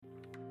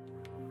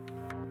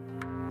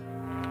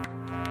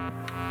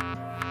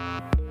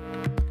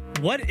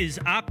What is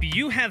up?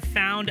 You have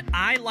found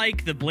I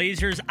Like the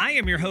Blazers. I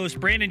am your host,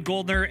 Brandon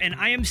Goldner, and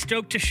I am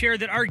stoked to share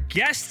that our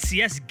guests,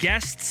 yes,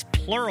 guests,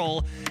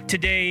 plural,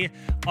 today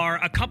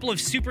are a couple of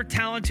super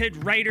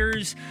talented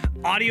writers,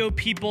 audio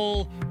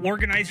people,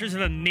 organizers of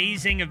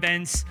amazing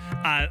events.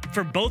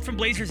 From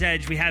Blazers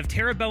Edge, we have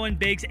Tara Bowen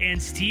Biggs and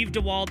Steve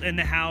DeWalt in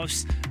the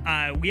house.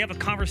 We have a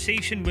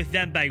conversation with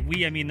them. By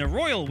we, I mean the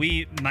royal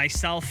we,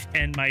 myself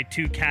and my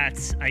two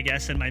cats, I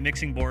guess, and my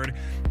mixing board.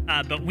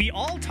 But we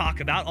all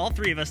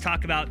three of us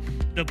talk about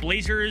the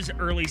Blazers'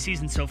 early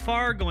season so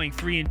far, going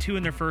 3-2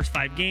 in their first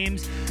 5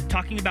 games,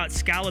 talking about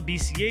Scala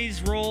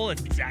BCA's role, if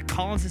Zach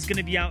Collins is going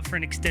to be out for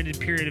an extended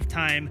period of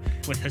time,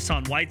 with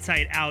Hassan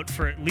Whiteside out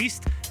for at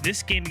least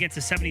this game against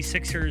the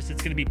 76ers.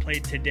 It's going to be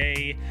played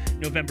today,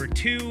 November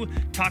 2.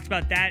 Talked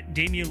about that,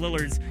 Damian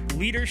Lillard's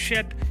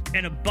leadership,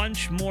 and a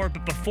bunch more.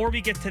 But before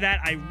we get to that,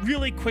 I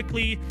really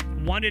quickly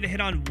wanted to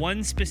hit on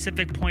one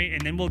specific point,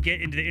 and then we'll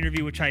get into the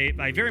interview, which I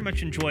very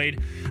much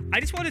enjoyed. I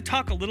just want to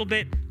talk a little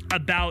bit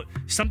about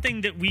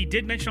something that we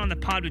did mention on the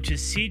pod, which is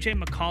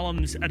CJ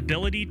McCollum's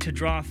ability to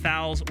draw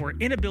fouls or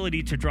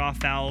inability to draw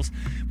fouls.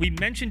 We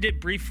mentioned it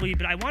briefly,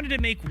 but I wanted to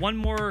make one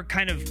more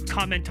kind of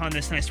comment on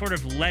this, and I sort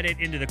of led it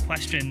into the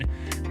question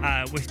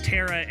with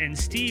Tara and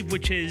Steve,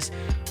 which is,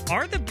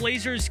 are the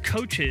Blazers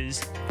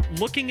coaches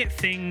looking at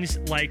things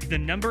like the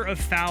number of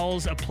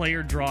fouls a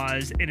player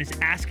draws and is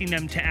asking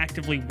them to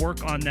actively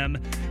work on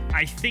them?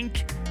 I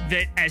think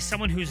that as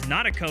someone who's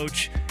not a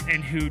coach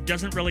and who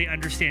doesn't really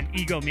understand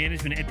ego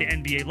management at the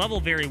NBA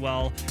level very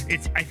well,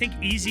 it's, I think,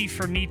 easy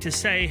for me to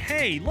say,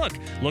 hey, look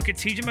at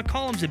CJ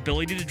McCollum's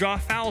ability to draw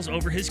fouls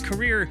over his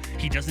career.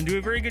 He doesn't do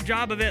a very good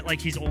job of it.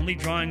 Like, he's only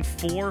drawing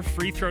 4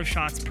 free throw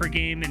shots per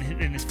game in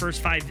his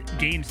first 5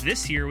 games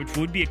this year, which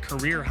would be a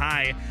career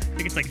high. I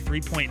think it's like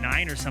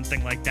 3.9 or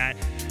something like that.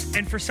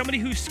 And for somebody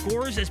who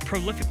scores as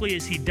prolifically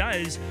as he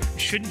does,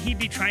 shouldn't he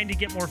be trying to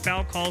get more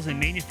foul calls and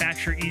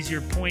manufacture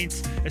easier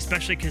points,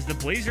 especially because the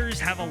Blazers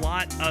have a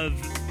lot of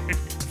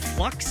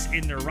flux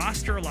in their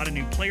roster. A lot of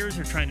new players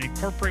are trying to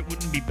incorporate.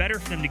 Wouldn't it be better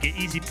for them to get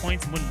easy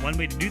points? And wouldn't one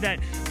way to do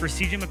that for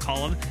CJ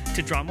McCollum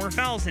to draw more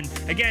fouls? And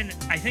again,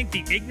 I think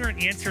the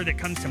ignorant answer that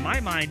comes to my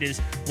mind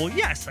is, well,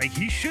 yes, like,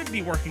 he should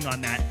be working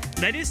on that.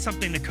 That is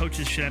something the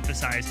coaches should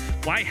emphasize.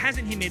 Why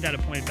hasn't he made that a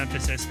point of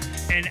emphasis?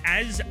 And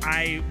as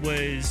I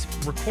was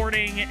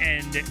recording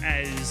and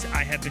as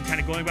I have been kind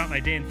of going about my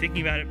day and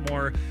thinking about it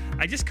more,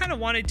 I just kind of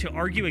wanted to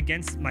argue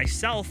against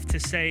myself to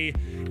say,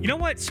 you know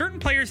what? Certain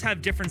players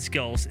have different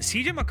skills.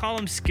 CJ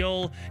McCollum's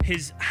skill,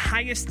 his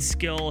highest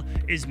skill,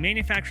 is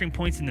manufacturing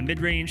points in the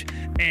mid-range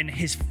and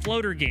his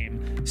floater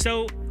game.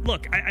 So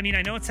look, I mean,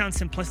 I know it sounds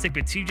simplistic,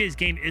 but CJ's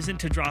game isn't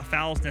to draw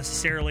fouls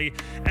necessarily.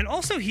 And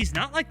also, he's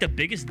not like the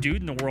biggest dude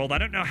in the world. I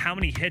don't know how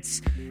many hits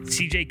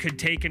CJ could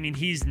take. I mean,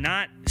 he's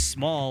not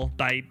small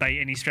by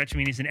any stretch. I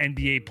mean, he's an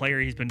NBA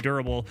player. He's been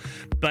durable.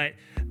 But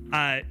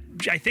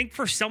I think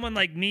for someone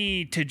like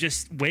me to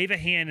just wave a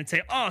hand and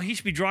say, oh, he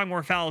should be drawing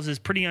more fouls is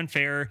pretty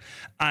unfair.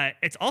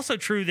 It's also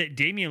true that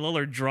Damian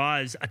Lillard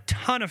draws a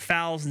ton of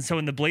fouls. And so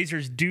when the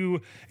Blazers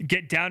do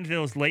get down to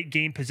those late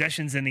game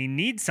possessions and they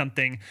need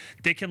something,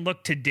 they can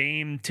look to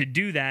Dame to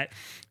do that.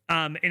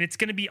 And it's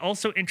going to be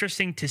also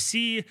interesting to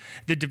see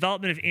the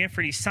development of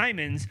Anthony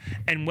Simons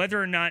and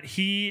whether or not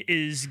he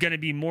is going to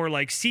be more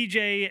like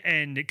CJ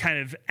and kind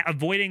of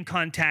avoiding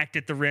contact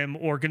at the rim,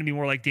 or going to be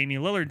more like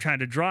Damian Lillard trying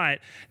to draw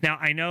it. Now,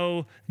 I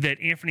know that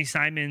Anthony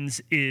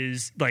Simons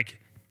is like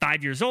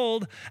 5 years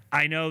old.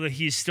 I know that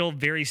he's still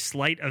very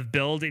slight of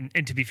build, and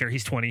to be fair,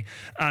 he's 20,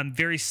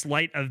 very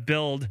slight of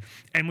build.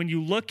 And when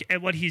you look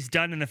at what he's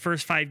done in the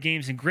first 5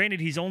 games, and granted,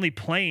 he's only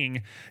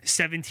playing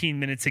 17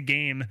 minutes a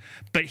game,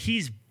 but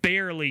he's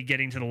barely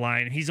getting to the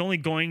line. He's only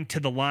going to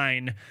the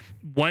line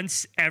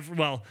once every,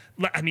 well,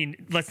 I mean,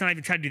 let's not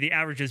even try to do the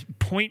averages,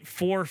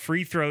 0.4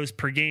 free throws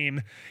per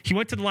game. He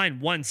went to the line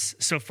once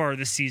so far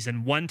this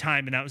season, one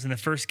time, and that was in the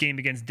first game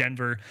against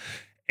Denver,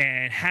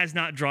 and has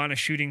not drawn a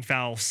shooting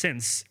foul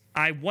since.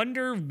 I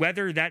wonder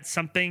whether that's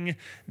something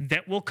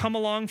that will come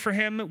along for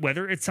him,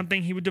 whether it's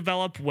something he would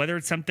develop, whether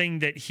it's something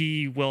that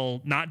he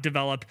will not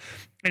develop.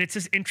 And it's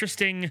just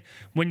interesting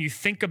when you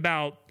think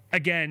about,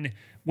 again,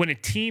 when a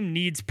team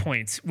needs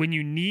points, when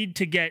you need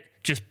to get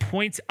just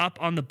points up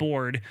on the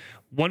board,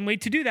 one way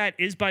to do that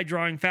is by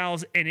drawing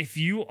fouls. And if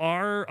you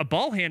are a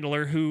ball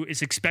handler who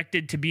is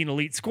expected to be an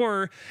elite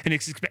scorer and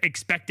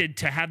expected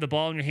to have the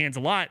ball in your hands a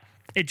lot,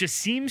 it just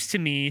seems to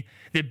me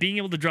that being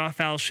able to draw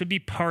fouls should be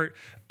part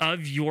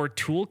of your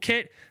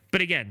toolkit.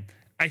 But again,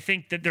 I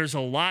think that there's a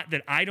lot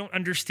that I don't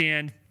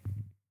understand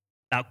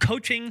about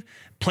coaching,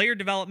 player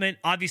development.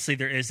 Obviously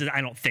there is.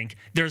 I don't think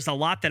there's a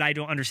lot that I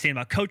don't understand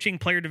about coaching,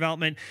 player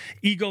development,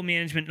 ego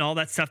management, and all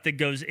that stuff that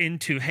goes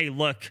into, hey,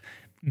 look,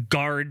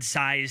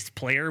 guard-sized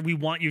player, we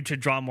want you to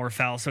draw more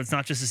fouls. So it's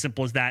not just as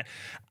simple as that.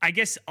 I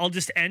guess I'll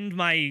just end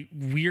my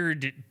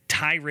weird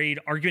tirade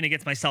arguing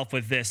against myself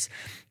with this.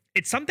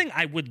 It's something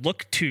I would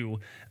look to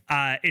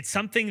It's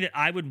something that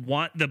I would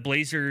want the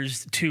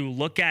Blazers to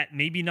look at,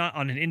 maybe not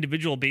on an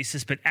individual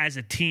basis, but as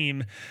a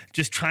team,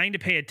 just trying to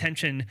pay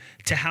attention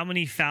to how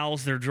many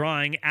fouls they're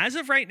drawing. As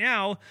of right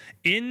now,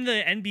 in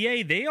the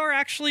NBA, they are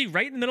actually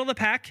right in the middle of the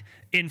pack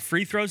in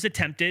free throws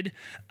attempted.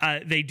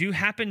 They do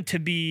happen to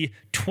be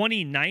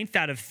 29th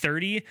out of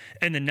 30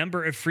 in the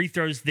number of free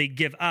throws they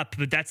give up,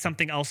 but that's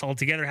something else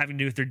altogether having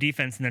to do with their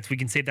defense, and we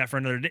can save that for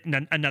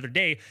another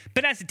day.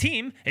 But as a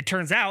team, it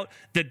turns out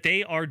that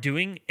they are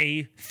doing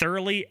a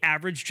thoroughly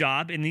average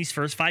job in these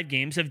first 5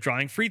 games of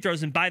drawing free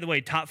throws. And by the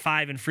way, top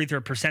 5 in free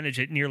throw percentage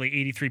at nearly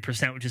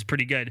 83%, which is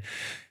pretty good.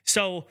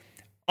 So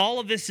all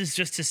of this is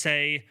just to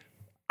say,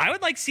 I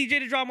would like CJ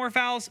to draw more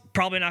fouls.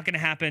 Probably not going to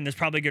happen. There's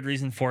probably a good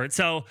reason for it.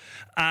 So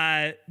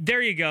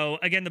there you go.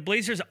 Again, the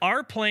Blazers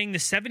are playing the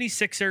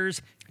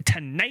 76ers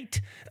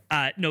tonight,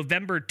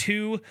 November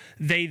 2.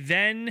 They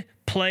then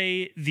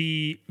play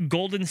the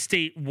Golden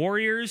State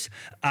Warriors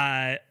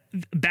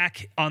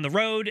back on the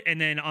road,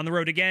 and then on the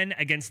road again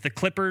against the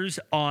Clippers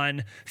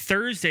on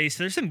Thursday.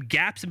 So there's some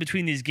gaps in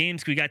between these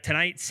games. We got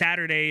tonight,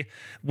 Saturday,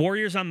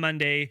 Warriors on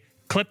Monday,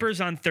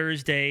 Clippers on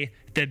Thursday,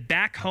 then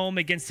back home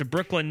against the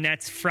Brooklyn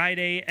Nets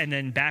Friday, and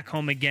then back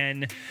home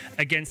again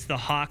against the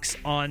Hawks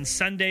on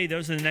Sunday.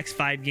 Those are the next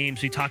 5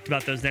 games. We talked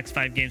about those next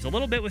 5 games a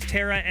little bit with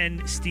Tara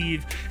and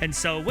Steve. And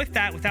so with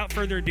that, without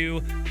further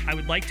ado, I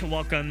would like to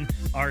welcome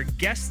our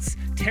guests,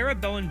 Tara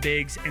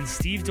Bowen-Biggs and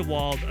Steve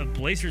DeWald of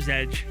Blazers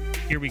Edge.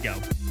 Here we go.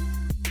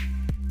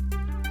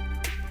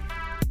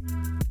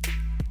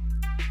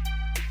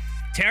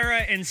 Tara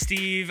and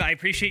Steve, I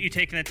appreciate you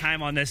taking the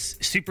time on this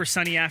super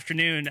sunny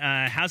afternoon.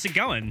 How's it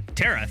going?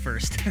 Tara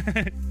first.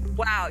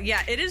 Wow.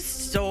 Yeah, it is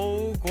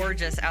so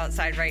gorgeous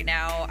outside right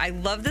now. I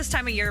love this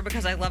time of year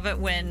because I love it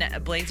when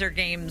Blazer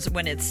games,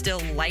 when it's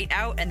still light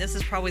out. And this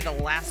is probably the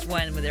last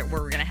one where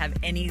we're going to have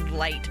any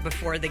light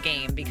before the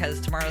game because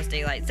tomorrow's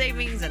daylight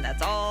savings and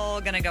that's all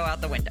going to go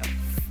out the window.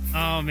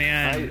 Oh,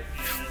 man.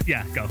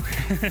 Yeah, go.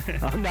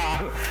 I'm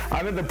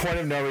at the point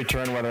of no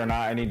return whether or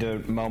not I need to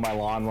mow my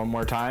lawn one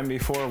more time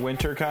before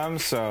winter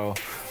comes. So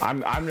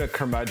I'm a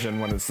curmudgeon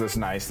when it's this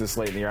nice this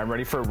late in the year. I'm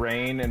ready for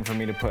rain and for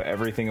me to put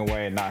everything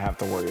away and not have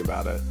to worry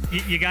about it.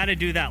 You got to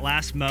do that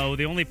last mow.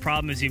 The only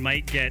problem is you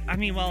might get,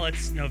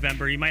 it's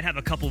November. You might have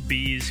a couple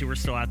bees who are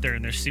still out there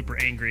and they're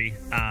super angry.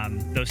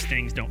 Those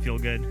things don't feel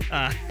good.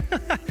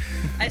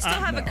 I still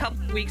have a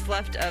couple weeks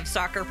left of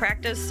soccer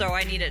practice, so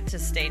I need it to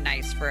stay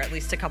nice for at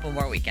least a couple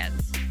more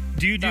weekends.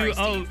 Do you do?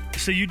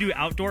 So you do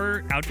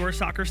outdoor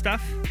soccer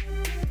stuff?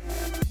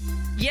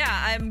 Yeah,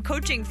 I'm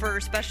coaching for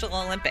Special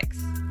Olympics.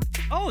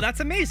 Oh, that's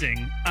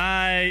amazing.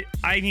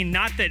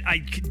 Not that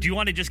do you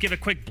want to just give a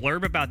quick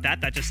blurb about that?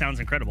 That just sounds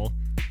incredible.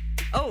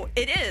 Oh,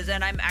 it is,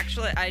 and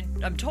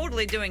I'm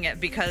totally doing it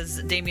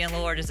because Damian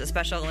Lillard is a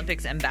Special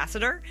Olympics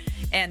ambassador,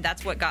 and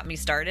that's what got me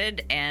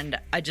started, and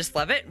I just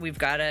love it. We've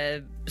got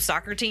a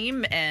soccer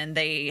team, and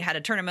they had a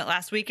tournament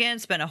last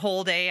weekend, spent a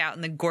whole day out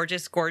in the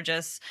gorgeous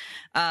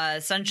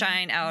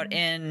sunshine out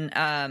in,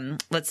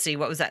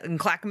 in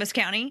Clackamas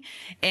County,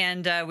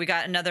 and we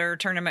got another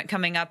tournament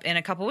coming up in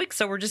a couple weeks,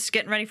 so we're just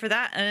getting ready for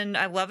that, and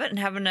I love it, and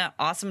having an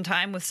awesome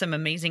time with some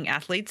amazing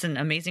athletes and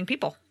amazing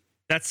people.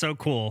 That's so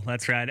cool.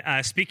 That's rad.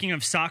 Speaking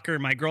of soccer,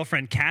 my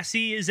girlfriend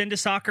Cassie is into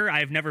soccer.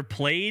 I've never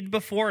played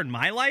before in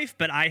my life,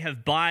 but I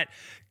have bought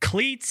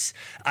cleats.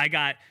 I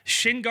got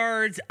shin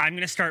guards. I'm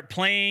going to start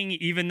playing,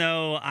 even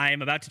though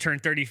I'm about to turn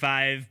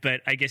 35,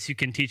 but I guess you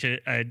can teach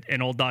an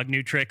old dog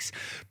new tricks.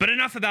 But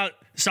enough about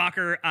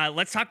soccer.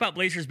 Let's talk about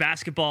Blazers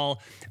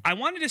basketball. I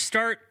wanted to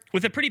start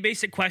with a pretty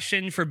basic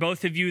question for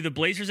both of you. The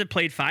Blazers have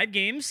played 5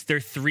 games. They're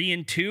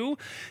 3-2.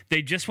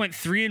 They just went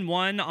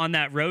 3-1 on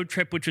that road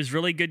trip, which was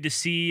really good to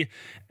see.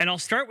 And I'll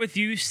start with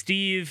you,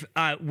 Steve.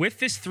 With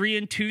this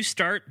 3-2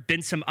 start,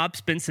 been some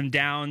ups, been some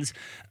downs.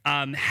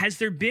 Has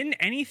there been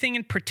anything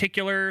in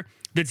particular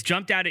that's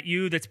jumped out at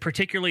you that's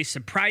particularly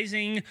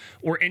surprising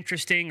or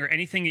interesting, or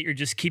anything that you're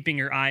just keeping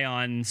your eye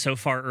on so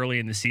far early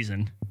in the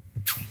season?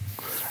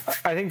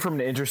 I think from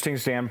an interesting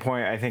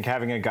standpoint, I think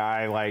having a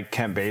guy like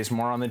Kent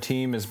Bazemore on the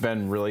team has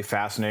been really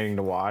fascinating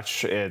to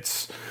watch.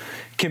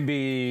 Can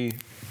be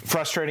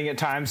frustrating at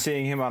times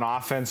seeing him on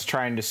offense,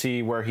 trying to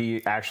see where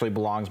he actually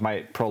belongs,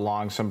 might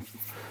prolong some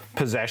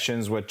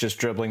possessions with just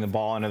dribbling the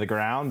ball into the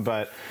ground.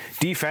 But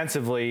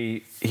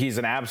defensively, he's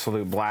an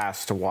absolute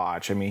blast to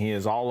watch. I mean, he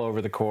is all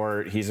over the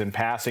court. He's in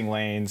passing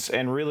lanes.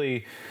 And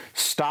really,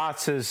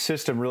 Stotts'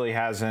 system really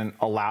hasn't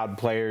allowed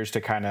players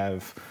to kind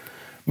of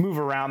move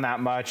around that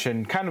much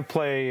and kind of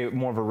play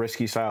more of a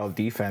risky style of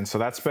defense. So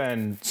that's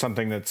been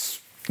something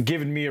that's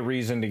given me a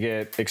reason to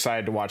get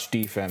excited to watch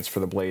defense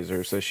for the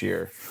Blazers this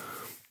year.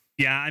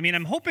 Yeah,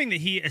 I'm hoping that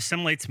he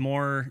assimilates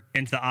more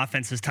into the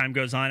offense as time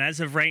goes on.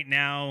 As of right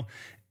now,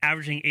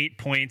 averaging 8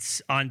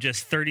 points on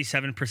just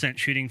 37%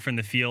 shooting from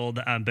the field.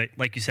 But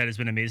like you said, has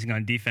been amazing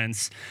on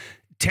defense.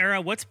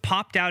 Tara, what's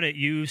popped out at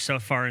you so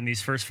far in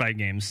these first 5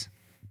 games?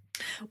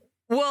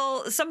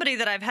 Well, somebody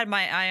that I've had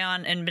my eye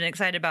on and been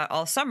excited about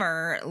all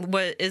summer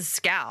is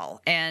Scal.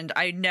 And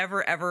I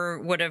never, ever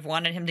would have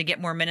wanted him to get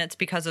more minutes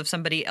because of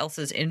somebody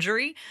else's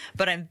injury.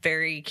 But I'm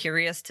very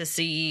curious to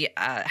see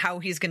how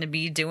he's going to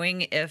be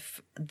doing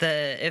if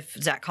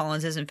Zach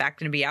Collins is in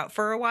fact going to be out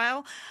for a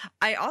while.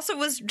 I also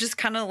was just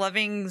kind of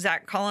loving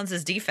Zach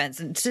Collins' defense.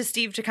 And to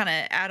Steve, to kind of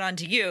add on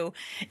to you,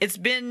 it's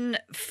been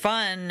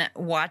fun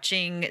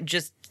watching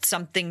just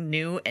something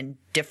new and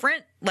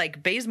different.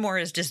 Like Bazemore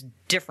is just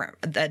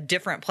a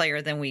different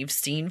player than we've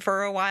seen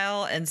for a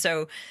while. And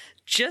so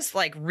just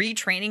like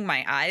retraining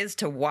my eyes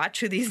to watch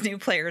who these new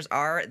players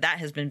are, that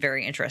has been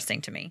very interesting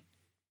to me.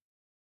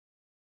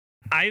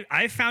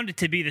 I found it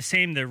to be the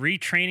same, the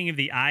retraining of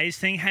the eyes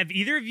thing. Have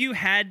either of you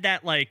had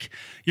that, like,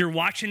 you're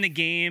watching the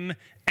game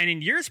and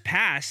in years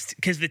past,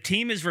 because the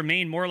team has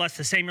remained more or less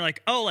the same, you're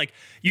like, oh, like,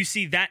 you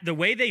see that the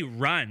way they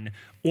run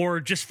or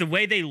just the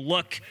way they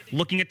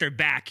looking at their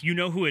back, you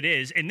know who it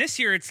is. And this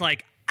year it's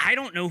like, I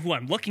don't know who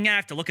I'm looking at. I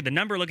have to look at the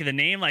number, look at the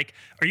name. Like,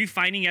 are you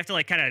finding you have to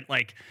like kind of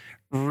like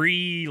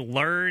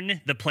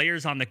relearn the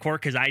players on the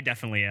court? Because I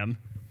definitely am.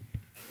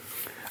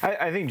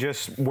 I think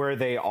just where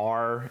they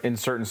are in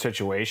certain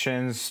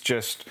situations,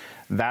 just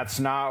that's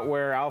not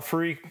where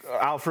Al-Farouq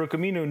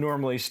Aminu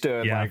normally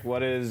stood. Yeah. Like,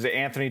 what is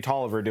Anthony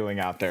Tolliver doing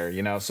out there?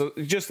 You know, so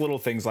just little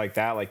things like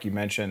that, like you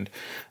mentioned.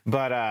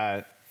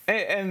 But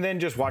and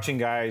then just watching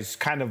guys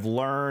kind of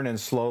learn and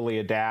slowly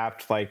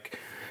adapt. Like,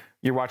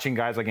 you're watching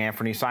guys like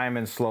Anthony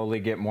Simons slowly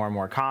get more and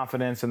more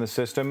confidence in the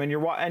system, and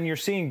you're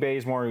seeing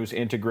Bazemore, who's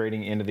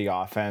integrating into the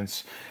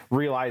offense,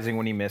 realizing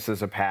when he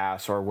misses a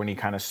pass or when he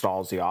kind of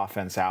stalls the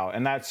offense out,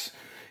 and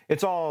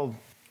it's all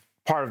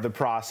part of the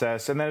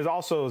process. And then it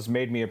also has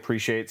made me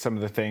appreciate some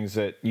of the things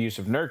that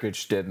Jusuf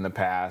Nurkic did in the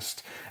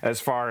past, as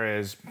far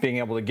as being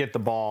able to get the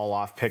ball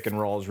off pick and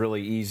rolls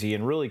really easy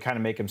and really kind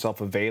of make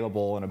himself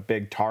available and a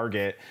big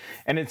target.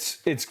 And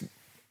it's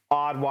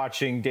odd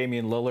watching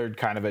Damian Lillard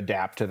kind of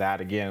adapt to that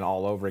again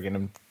all over again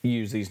and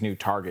use these new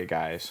target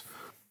guys.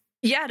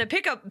 Yeah, to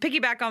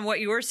piggyback on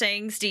what you were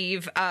saying,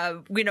 Steve,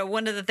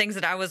 one of the things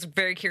that I was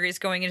very curious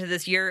going into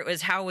this year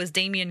was how was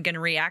Damian going to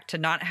react to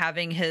not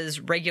having his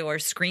regular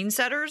screen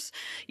setters,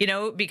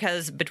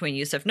 because between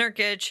Jusuf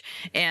Nurkic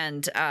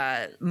and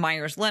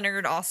Myers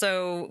Leonard,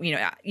 also,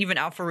 even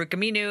Al-Farouq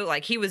Aminu,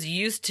 like he was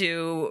used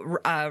to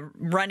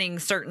running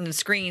certain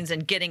screens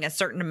and getting a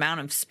certain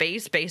amount of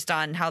space based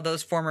on how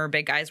those former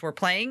big guys were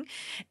playing.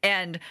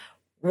 And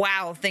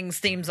wow, things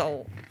seems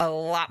a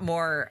lot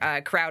more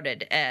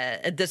crowded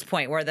at this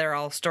point, where they're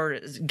all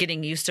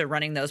getting used to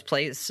running those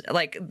plays.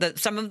 Like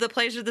some of the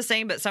plays are the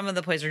same, but some of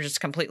the plays are just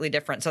completely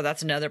different. So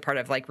that's another part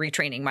of like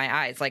retraining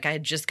my eyes. Like I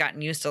had just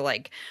gotten used to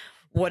like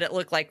what it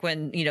looked like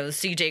when,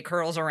 CJ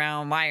curls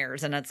around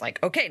Myers, and it's like,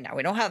 okay, now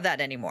we don't have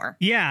that anymore.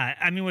 Yeah,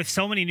 I mean, with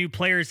so many new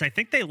players, I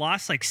think they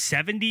lost like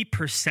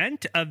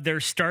 70% of their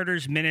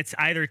starters' minutes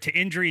either to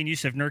injury and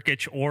Jusuf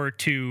Nurkic or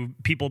to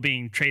people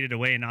being traded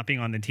away and not being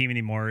on the team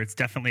anymore. It's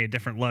definitely a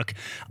different look.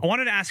 I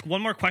wanted to ask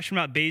one more question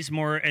about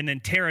Bazemore, and then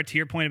Tara, to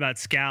your point about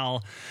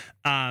Scal,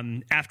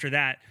 after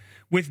that.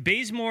 With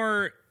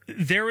Bazemore,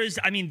 there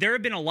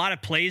have been a lot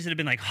of plays that have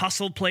been like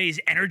hustle plays,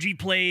 energy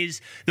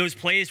plays, those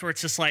plays where it's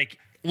just like,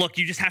 look,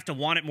 you just have to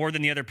want it more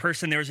than the other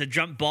person. There was a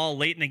jump ball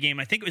late in the game.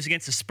 I think it was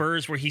against the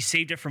Spurs where he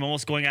saved it from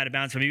almost going out of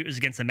bounds. Maybe it was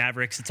against the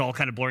Mavericks. It's all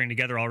kind of blurring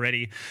together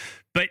already.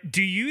 But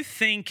do you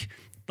think,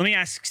 let me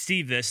ask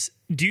Steve this,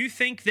 do you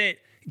think that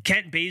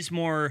Kent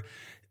Bazemore,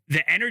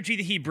 the energy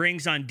that he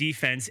brings on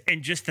defense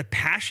and just the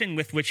passion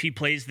with which he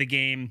plays the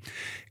game,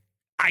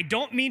 I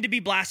don't mean to be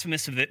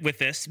blasphemous with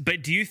this,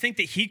 but do you think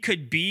that he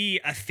could be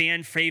a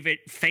fan favorite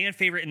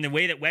in the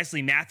way that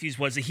Wesley Matthews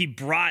was, that he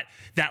brought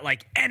that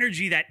like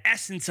energy, that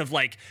essence of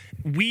like,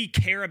 we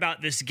care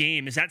about this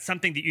game? Is that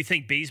something that you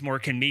think Bazemore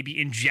can maybe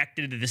inject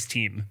into this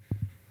team?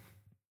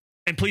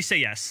 And please say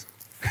yes.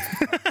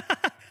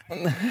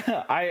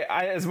 I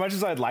as much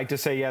as I'd like to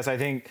say yes, I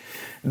think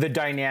the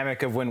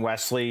dynamic of when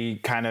Wesley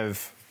kind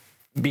of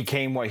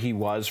became what he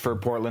was for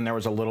Portland, there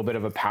was a little bit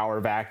of a power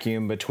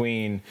vacuum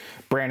between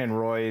Brandon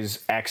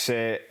Roy's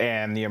exit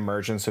and the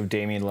emergence of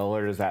Damian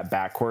Lillard as that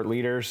backcourt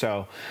leader.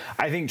 So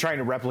I think trying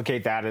to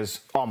replicate that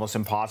is almost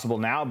impossible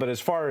now. But as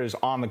far as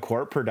on the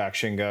court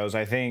production goes,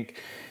 I think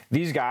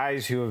these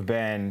guys who have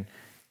been,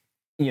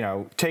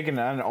 taking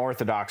an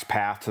unorthodox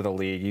path to the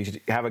league. You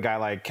have a guy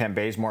like Kent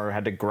Bazemore who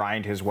had to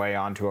grind his way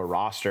onto a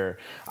roster.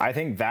 I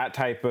think that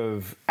type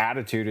of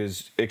attitude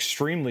is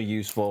extremely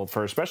useful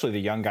for especially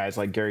the young guys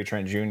like Gary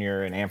Trent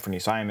Jr. and Anthony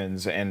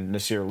Simons and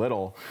Nasir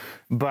Little.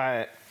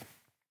 But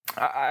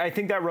I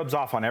think that rubs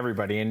off on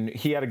everybody. And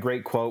he had a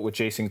great quote with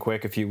Jason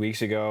Quick a few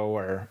weeks ago,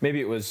 or maybe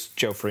it was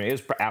Joe Freeman. It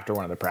was after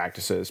one of the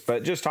practices.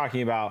 But just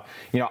talking about,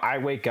 I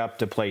wake up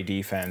to play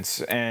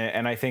defense.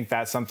 And I think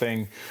that's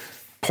something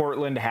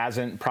Portland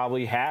hasn't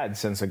probably had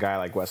since a guy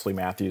like Wesley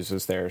Matthews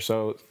is there.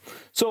 So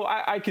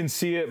I can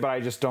see it, but I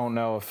just don't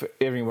know if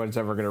anyone's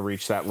ever going to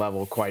reach that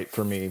level quite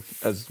for me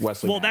as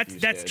Wesley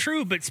Matthews that's did.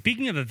 True. But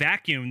speaking of a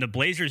vacuum, the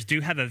Blazers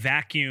do have a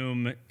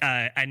vacuum,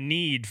 a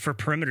need for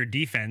perimeter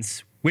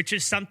defense. which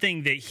is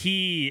something that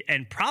he,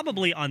 and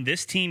probably on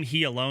this team,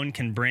 he alone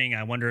can bring.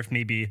 I wonder if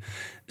maybe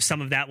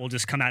some of that will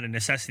just come out of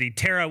necessity.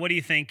 Tara, what do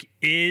you think?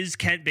 Is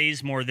Kent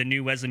Bazemore the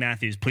new Wesley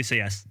Matthews? Please say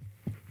yes.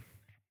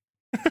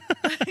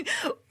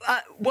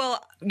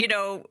 Well,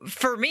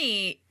 for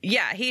me,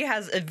 yeah, he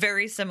has a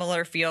very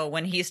similar feel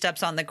when he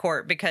steps on the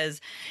court because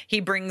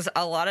he brings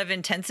a lot of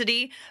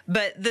intensity.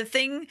 But the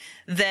thing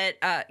that,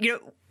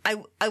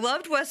 I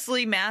loved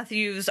Wesley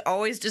Matthews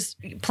always just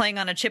playing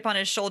on a chip on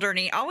his shoulder, and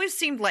he always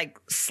seemed like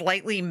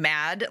slightly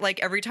mad,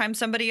 like every time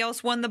somebody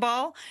else won the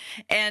ball.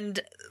 And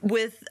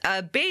with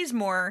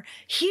Bazemore,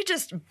 he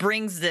just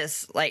brings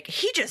this, like,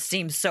 he just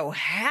seems so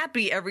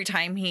happy every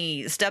time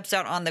he steps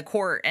out on the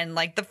court. And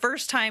like the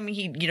first time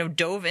he,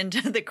 dove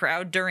into the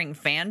crowd during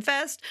Fan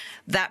Fest,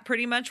 that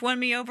pretty much won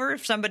me over.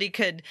 If somebody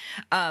could,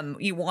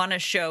 you want to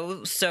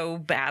show so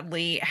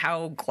badly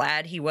how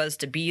glad he was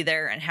to be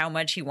there and how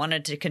much he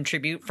wanted to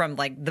contribute from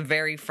like the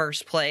very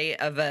first play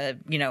of a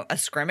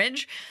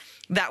scrimmage.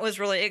 That was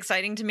really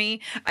exciting to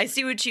me. I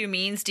see what you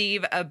mean,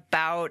 Steve,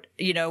 about,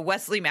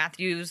 Wesley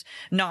Matthews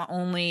not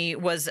only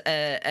was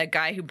a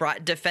guy who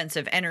brought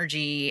defensive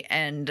energy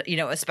and,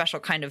 a special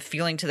kind of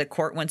feeling to the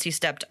court once he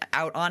stepped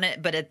out on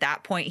it, but at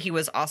that point he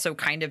was also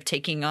kind of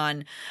taking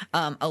on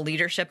a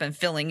leadership and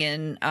filling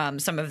in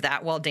some of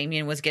that while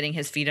Damian was getting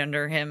his feet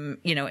under him,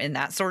 in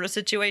that sort of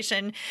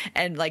situation.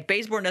 And like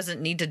Bazemore doesn't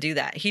need to do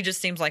that. He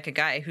just seems like a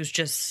guy who's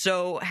just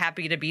so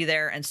happy to be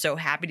there and so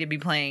happy to be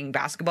playing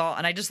basketball.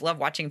 And I just love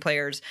watching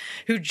players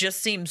who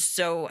just seem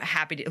so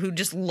happy who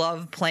just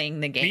love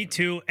playing the game. Me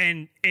too.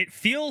 And it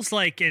feels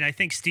like, and I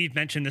think Steve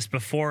mentioned this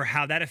before,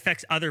 how that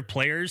affects other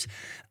players.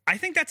 I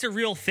think that's a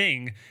real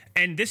thing.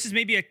 And this is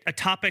maybe a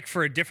topic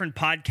for a different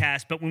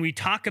podcast. But when we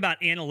talk about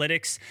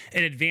analytics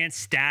and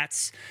advanced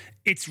stats,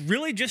 it's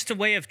really just a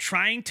way of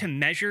trying to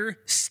measure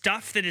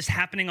stuff that is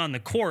happening on the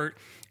court.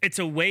 It's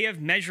a way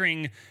of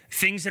measuring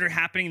things that are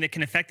happening that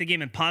can affect the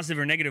game in positive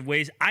or negative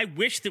ways. I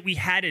wish that we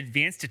had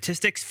advanced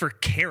statistics for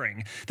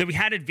caring, that we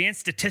had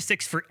advanced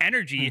statistics for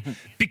energy,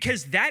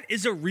 because that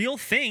is a real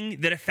thing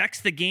that affects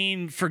the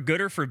game for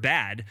good or for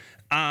bad.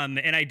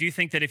 And I do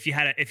think that if you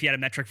had a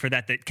metric for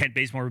that Kent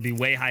Bazemore would be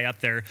way high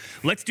up there.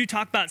 Let's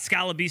talk about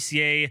Skal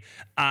Labissiere.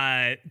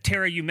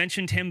 Tara, you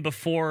mentioned him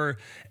before,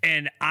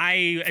 and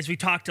I, as we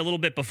talked a little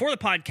bit before the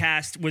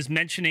podcast, was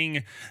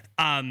mentioning,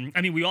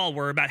 we all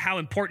were, about how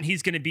important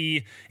he's going to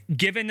be,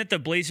 given that the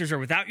Blazers are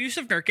without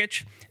Jusuf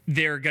Nurkic.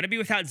 They're going to be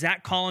without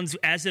Zach Collins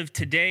as of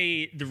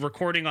today, the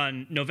recording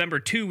on November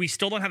 2. We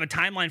still don't have a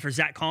timeline for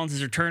Zach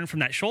Collins' return from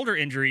that shoulder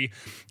injury.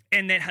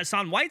 And that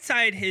Hassan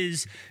Whiteside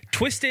has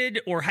twisted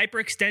or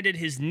hyperextended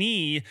his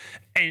knee,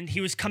 and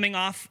he was coming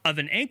off of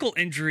an ankle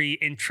injury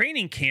in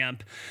training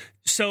camp.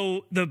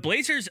 So the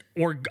Blazers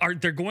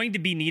they're going to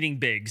be needing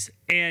bigs.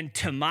 And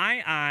to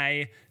my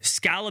eye,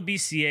 Skal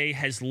Labissiere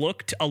has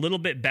looked a little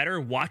bit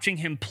better watching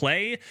him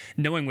play,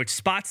 knowing which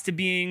spots to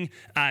be in,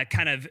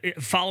 kind of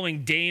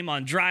following Dame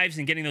on drives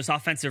and getting those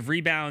offensive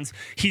rebounds.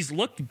 He's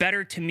looked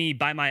better to me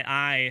by my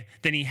eye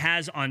than he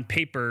has on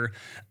paper.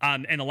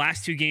 And the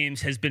last two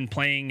games has been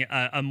playing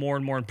a more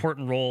and more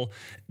important role.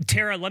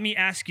 Tara, let me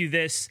ask you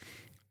this.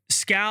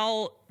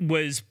 Skal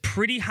was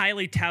pretty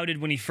highly touted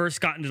when he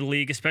first got into the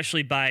league,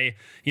 especially by,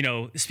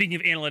 speaking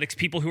of analytics,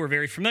 people who are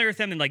very familiar with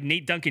him, and like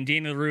Nate Duncan,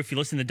 Daniel LaRue, if you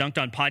listen to the Dunked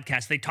On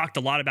podcast, they talked a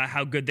lot about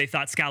how good they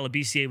thought Skal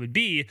Labissiere would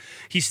be.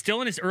 He's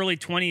still in his early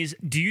 20s.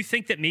 Do you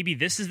think that maybe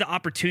this is the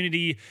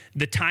opportunity,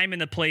 the time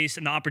and the place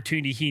and the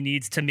opportunity he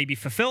needs to maybe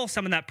fulfill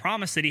some of that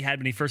promise that he had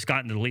when he first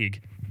got into the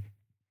league?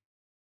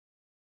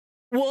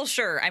 Well,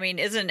 sure. I mean,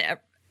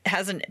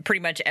 hasn't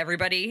pretty much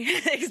everybody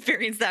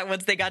experienced that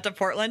once they got to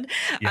Portland?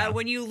 Yeah.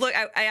 When you look,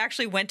 I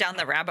actually went down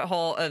the rabbit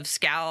hole of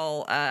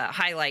Skal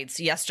highlights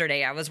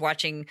yesterday. I was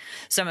watching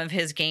some of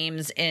his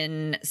games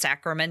in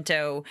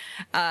Sacramento,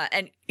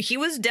 and he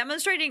was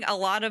demonstrating a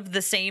lot of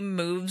the same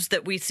moves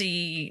that we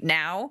see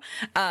now,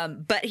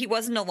 but he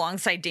wasn't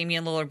alongside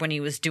Damian Lillard when he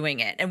was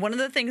doing it. And one of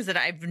the things that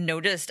I've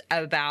noticed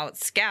about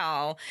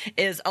Skal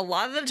is a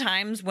lot of the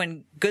times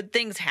when good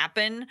things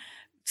happen,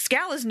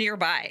 Skal is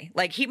nearby.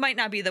 Like, he might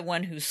not be the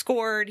one who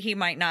scored. He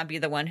might not be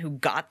the one who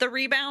got the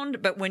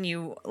rebound. But when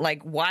you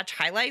watch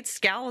highlights,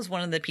 Skal is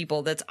one of the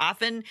people that's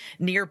often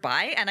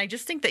nearby. And I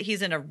just think that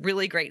he's in a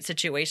really great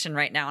situation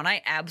right now. And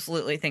I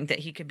absolutely think that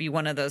he could be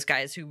one of those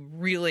guys who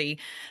really,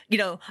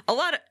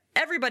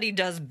 everybody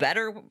does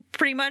better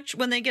pretty much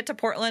when they get to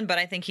Portland, but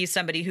I think he's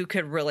somebody who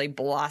could really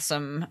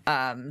blossom,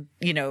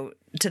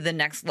 to the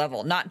next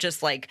level. Not just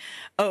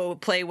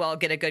play well,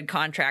 get a good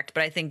contract,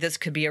 but I think this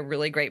could be a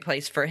really great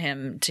place for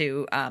him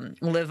to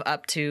live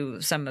up to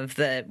some of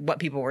what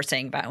people were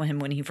saying about him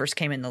when he first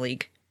came in the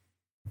league.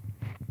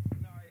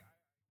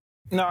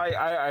 No,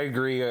 I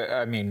agree.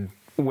 I mean,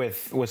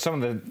 with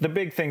some of the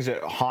big things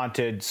that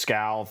haunted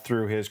Skal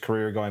through his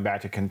career going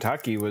back to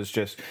Kentucky was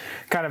just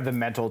kind of the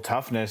mental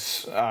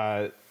toughness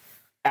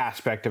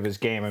aspect of his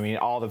game. I mean,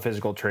 all the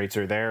physical traits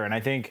are there, and I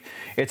think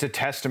it's a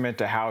testament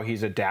to how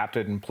he's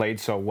adapted and played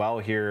so well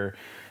here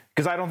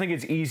because I don't think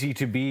it's easy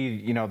to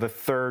be, the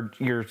third,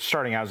 you're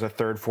starting out as a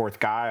third, fourth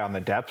guy on the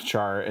depth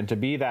chart, and to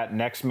be that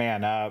next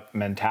man up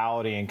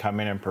mentality and come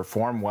in and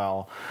perform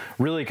well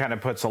really kind of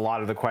puts a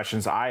lot of the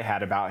questions I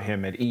had about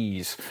him at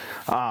ease.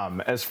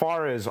 As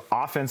far as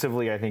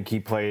offensively, I think he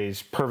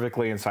plays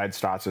perfectly inside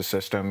Stotts'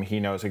 system. He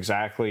knows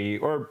exactly,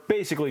 or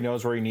basically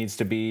knows where he needs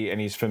to be,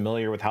 and he's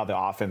familiar with how the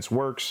offense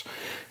works.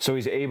 So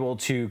he's able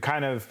to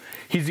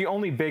he's the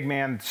only big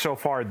man so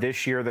far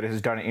this year that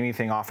has done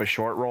anything off a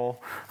short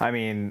roll. I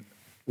mean,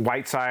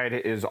 Whiteside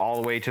is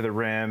all the way to the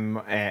rim,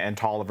 and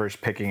Tolliver's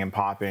picking and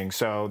popping.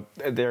 So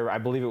I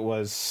believe it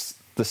was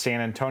the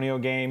San Antonio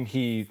game.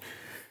 He,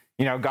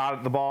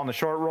 got the ball in the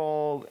short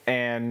roll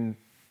and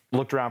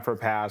looked around for a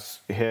pass,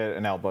 hit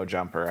an elbow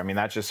jumper. I mean,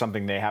 that's just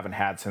something they haven't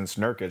had since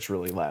Nurkic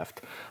really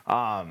left.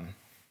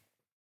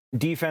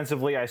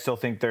 Defensively, I still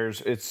think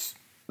there's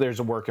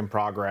a work in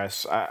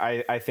progress.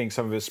 I think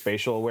some of his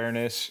spatial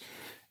awareness,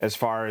 as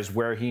far as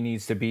where he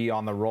needs to be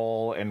on the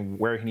roll and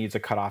where he needs a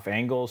cutoff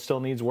angle, still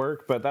needs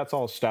work, but that's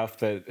all stuff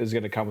that is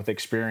going to come with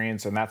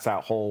experience, and that's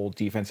that whole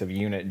defensive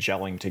unit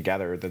gelling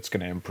together that's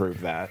going to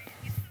improve that.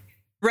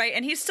 Right,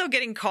 and he's still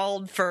getting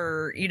called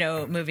for,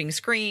 moving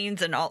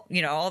screens and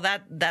all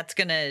that. That's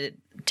going to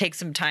take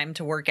some time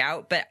to work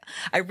out, but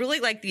I really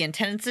like the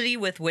intensity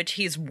with which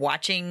he's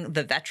watching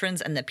the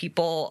veterans and the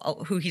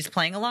people who he's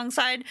playing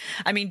alongside.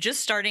 I mean, just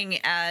starting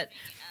at,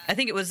 I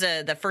think it was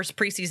the first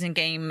preseason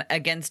game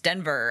against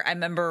Denver. I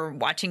remember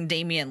watching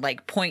Damian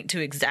point to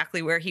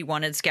exactly where he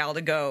wanted Skal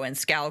to go, and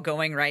Skal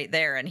going right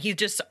there. And he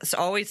just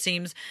always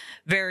seems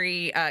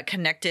very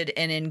connected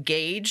and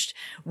engaged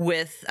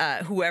with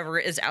whoever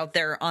is out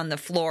there on the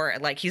floor.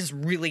 Like he's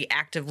really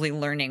actively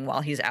learning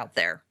while he's out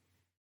there.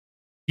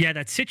 Yeah,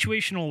 that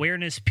situational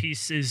awareness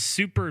piece is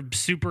super,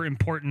 super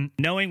important.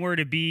 Knowing where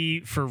to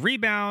be for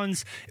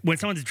rebounds, when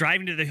someone's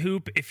driving to the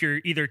hoop, if you're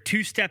either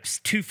 2 steps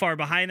too far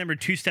behind them or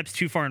 2 steps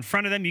too far in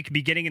front of them, you could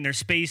be getting in their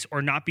space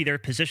or not be their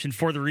position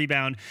for the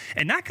rebound.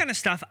 And that kind of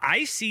stuff,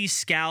 I see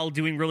Skal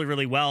doing really,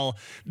 really well.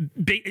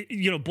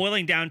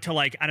 Boiling down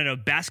to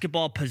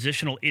basketball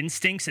positional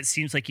instincts, it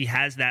seems like he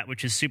has that,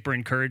 which is super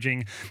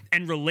encouraging.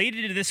 And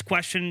related to this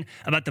question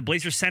about the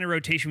Blazers center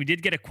rotation, we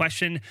did get a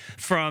question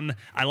from,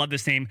 I love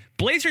this name,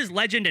 Blazers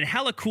legend and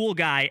hella cool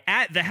guy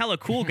at the hella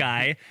cool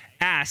guy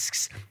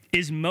asks,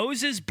 is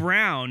Moses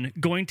Brown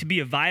going to be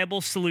a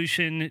viable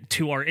solution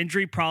to our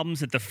injury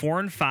problems at the 4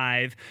 and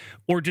 5,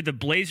 or do the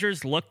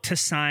Blazers look to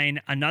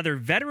sign another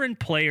veteran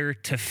player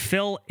to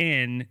fill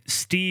in?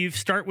 Steve,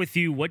 start with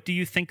you. What do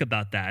you think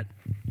about that?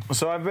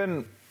 So I've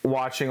been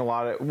watching a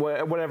lot of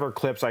whatever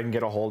clips I can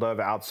get a hold of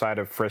outside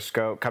of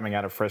Frisco, coming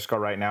out of Frisco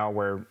right now,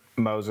 where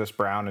Moses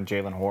Brown and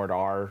Jalen Horde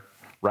are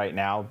right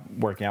now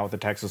working out with the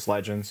Texas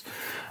Legends.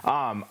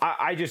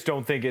 I just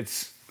don't think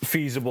it's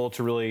feasible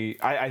to really,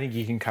 I think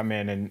he can come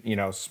in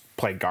and,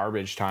 play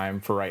garbage time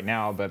for right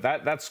now, but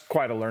that's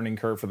quite a learning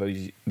curve for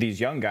these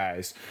young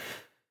guys.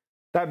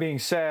 That being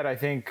said, I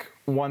think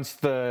once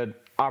the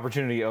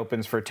opportunity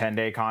opens for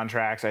 10-day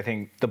contracts, I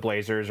think the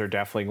Blazers are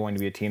definitely going to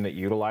be a team that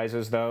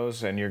utilizes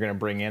those, and you're going to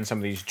bring in some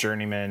of these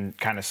journeyman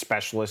kind of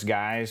specialist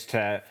guys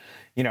to,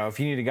 if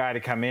you need a guy to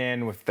come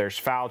in if there's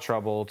foul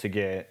trouble to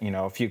get,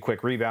 a few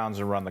quick rebounds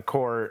and run the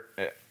court,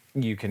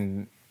 you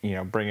can,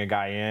 bring a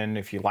guy in.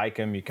 If you like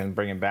him, you can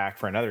bring him back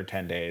for another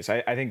 10 days.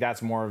 I think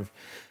that's more of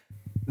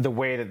the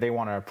way that they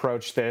want to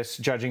approach this,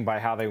 judging by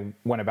how they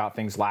went about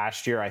things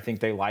last year. I think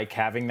they like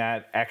having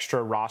that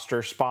extra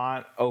roster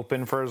spot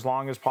open for as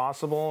long as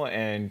possible,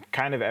 and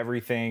kind of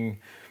everything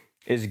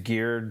is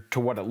geared to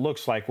what it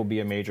looks like will be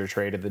a major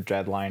trade at the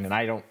deadline. And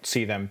I don't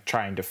see them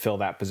trying to fill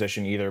that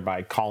position either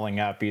by calling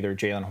up either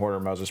Jalen Horde or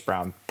Moses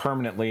Brown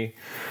permanently,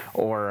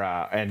 or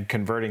and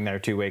converting their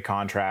two-way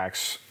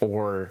contracts,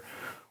 or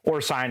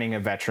signing a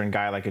veteran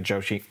guy like a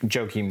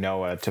Joakim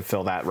Noah to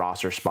fill that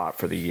roster spot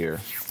for the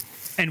year.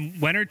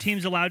 And when are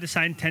teams allowed to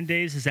sign 10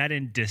 days? Is that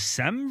in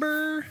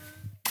December?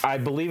 I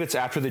believe it's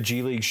after the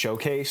G League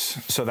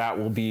showcase, so that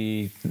will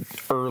be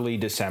early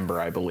December,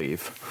 I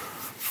believe.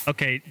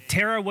 Okay,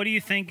 Tara, what do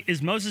you think?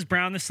 Is Moses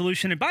Brown the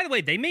solution? And by the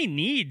way, they may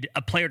need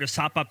a player to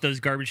sop up those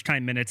garbage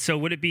time minutes. So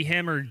would it be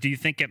him, or do you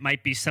think it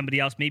might be somebody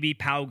else? Maybe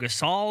Pau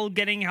Gasol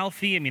getting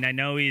healthy? I mean, I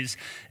know he's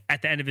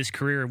at the end of his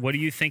career. What are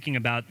you thinking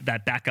about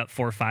that backup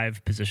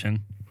 4-5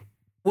 position?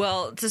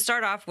 Well, to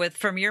start off with,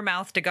 from your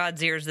mouth to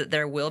God's ears, that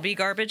there will be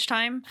garbage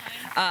time,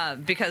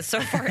 because so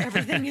far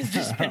everything has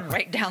just been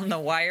right down the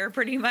wire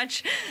pretty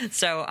much.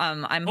 So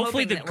I'm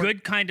hopefully hoping the that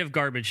good kind of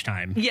garbage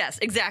time. Yes,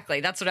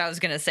 exactly. That's what I was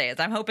going to say. Is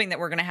I'm hoping that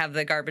we're going to have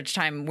the garbage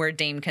time where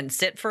Dame can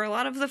sit for a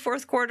lot of the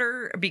fourth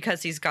quarter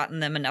because he's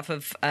gotten them enough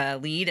of a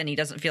lead and he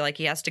doesn't feel like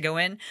he has to go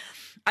in.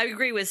 I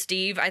agree with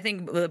Steve. I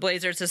think the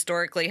Blazers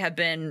historically have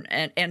been,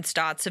 and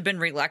Stotts have been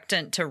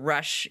reluctant to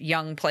rush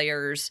young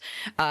players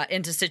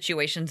into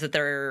situations that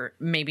they're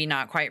maybe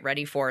not quite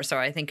ready for. So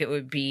I think it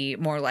would be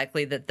more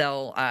likely that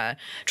they'll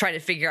try to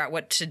figure out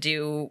what to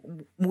do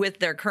with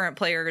their current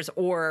players,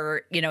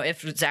 or,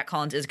 if Zach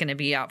Collins is going to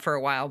be out for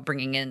a while,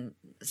 bringing in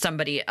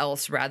somebody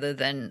else rather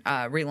than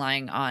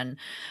relying on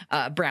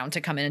Brown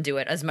to come in and do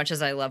it. As much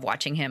as I love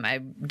watching him,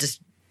 I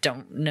just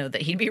don't know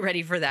that he'd be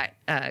ready for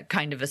that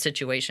kind of a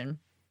situation.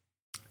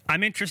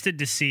 I'm interested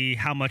to see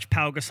how much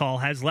Pau Gasol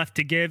has left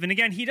to give. And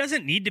again, he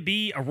doesn't need to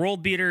be a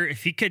world beater.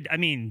 If he could, I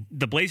mean,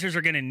 the Blazers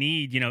are going to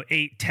need,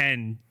 8,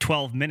 10,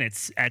 12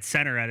 minutes at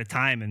center at a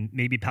time. And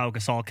maybe Pau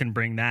Gasol can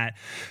bring that.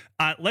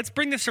 Let's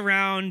bring this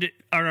around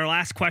on our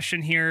last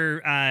question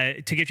here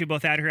to get you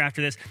both out of here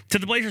after this. To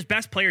the Blazers'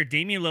 best player,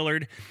 Damian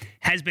Lillard,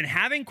 has been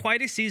having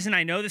quite a season.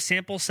 I know the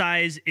sample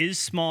size is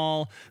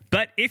small,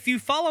 but if you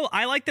follow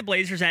I Like the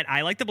Blazers at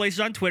I Like the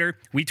Blazers on Twitter,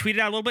 we tweeted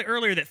out a little bit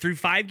earlier that through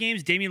 5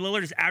 games, Damian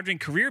Lillard is averaging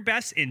career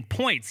best in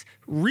points,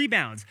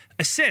 rebounds,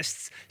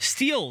 assists,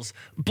 steals,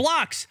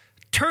 blocks,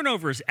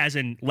 turnovers, as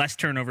in less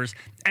turnovers,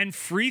 and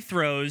free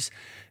throws.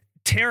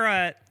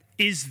 Tara,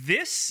 is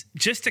this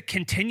just a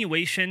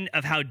continuation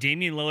of how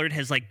Damian Lillard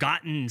has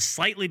gotten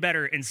slightly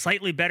better and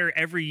slightly better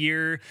every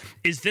year?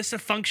 Is this a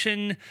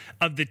function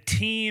of the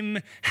team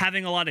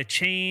having a lot of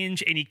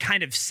change and he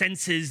kind of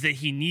senses that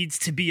he needs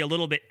to be a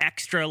little bit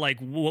extra?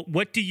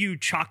 What do you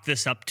chalk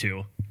this up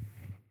to?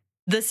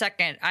 The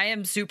second, I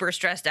am super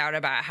stressed out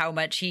about how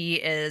much he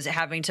is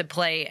having to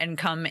play and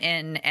come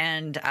in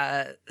and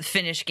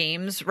finish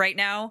games right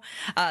now.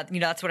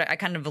 That's what I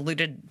kind of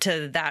alluded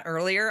to that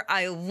earlier.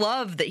 I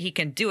love that he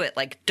can do it.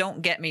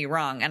 Don't get me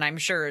wrong. And I'm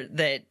sure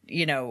that,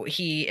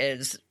 he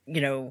is,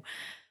 I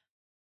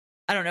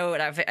don't know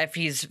if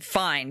he's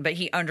fine, but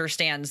he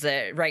understands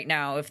that right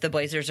now, if the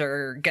Blazers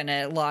are going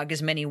to log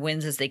as many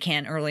wins as they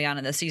can early on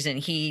in the season,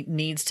 he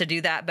needs to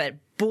do that. But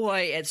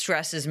boy, it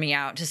stresses me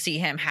out to see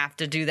him have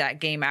to do that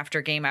game after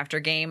game after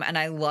game. And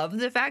I love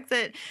the fact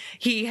that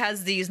he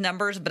has these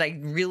numbers, but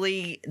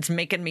it's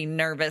making me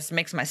nervous,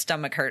 makes my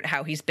stomach hurt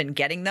how he's been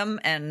getting them.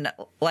 And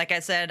like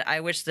I said, I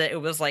wish that it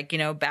was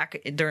back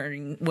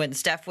during when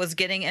Steph was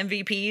getting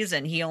MVPs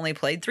and he only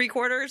played 3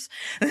 quarters.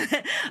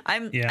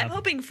 I'm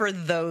hoping for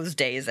those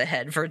days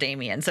ahead for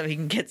Damian so he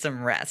can get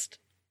some rest.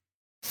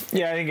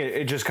 Yeah, I think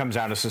it just comes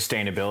down to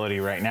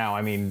sustainability right now.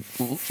 I mean,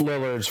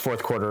 Lillard's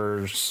fourth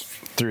quarters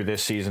through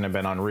this season have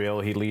been unreal.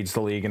 He leads the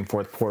league in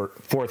fourth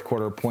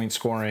quarter point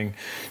scoring,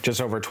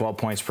 just over 12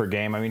 points per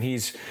game. I mean,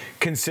 he's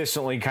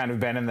consistently kind of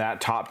been in that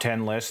top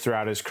 10 list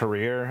throughout his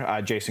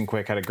career. Jason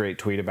Quick had a great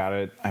tweet about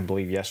it, I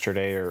believe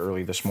yesterday or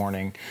early this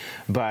morning.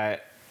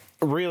 But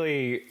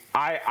really,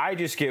 I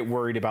just get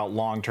worried about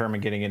long-term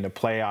and getting into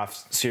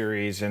playoff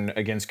series and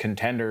against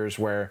contenders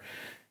where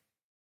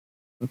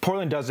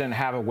Portland doesn't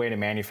have a way to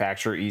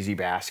manufacture easy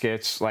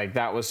baskets.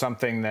 That was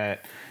something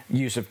that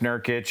Yusuf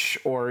Nurkic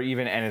or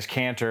even Enes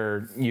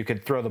Kanter, you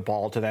could throw the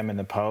ball to them in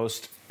the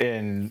post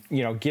and,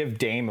 give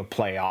Dame a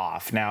play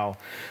off. Now,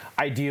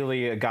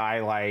 ideally, a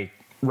guy like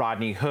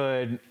Rodney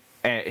Hood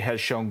has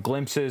shown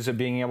glimpses of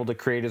being able to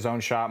create his own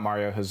shot.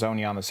 Mario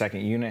Hezonja on the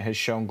second unit has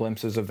shown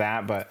glimpses of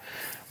that. But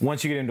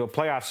once you get into a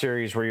playoff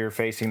series where you're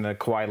facing the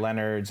Kawhi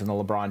Leonards and the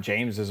LeBron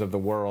Jameses of the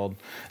world,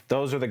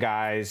 those are the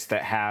guys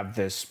that have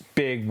this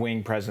big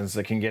wing presence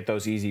that can get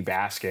those easy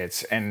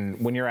baskets. And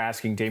when you're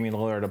asking Damian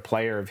Lillard, a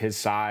player of his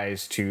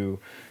size, to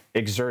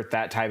exert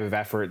that type of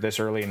effort this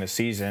early in the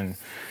season,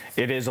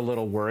 it is a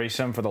little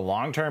worrisome for the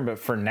long term. But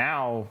for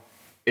now,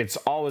 it's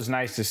always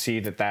nice to see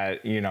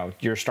that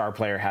your star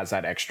player has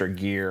that extra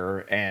gear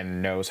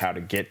and knows how to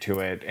get to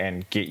it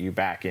and get you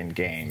back in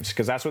games,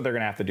 because that's what they're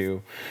going to have to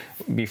do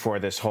before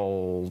this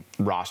whole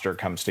roster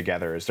comes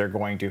together. Is they're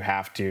going to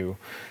have to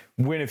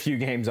win a few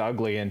games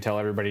ugly until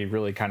everybody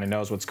really kind of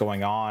knows what's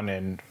going on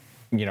and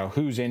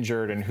who's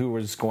injured and who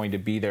is going to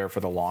be there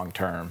for the long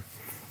term.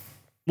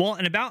 Well,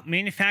 and about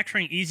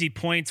manufacturing easy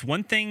points,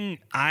 one thing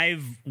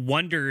I've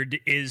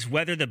wondered is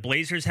whether the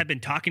Blazers have been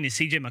talking to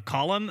CJ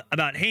McCollum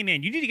about, hey,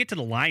 man, you need to get to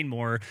the line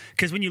more.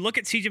 Because when you look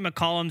at CJ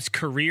McCollum's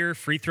career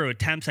free throw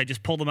attempts, I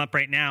just pulled them up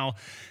right now,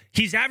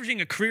 he's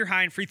averaging a career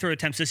high in free throw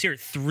attempts this year,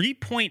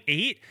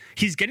 3.8.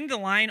 He's getting to the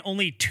line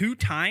only 2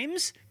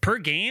 times per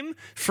game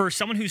for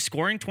someone who's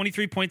scoring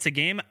 23 points a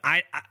game.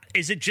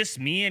 Is it just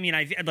me? I mean,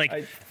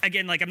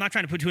 I'm not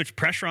trying to put too much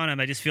pressure on him.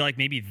 I just feel like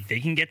maybe they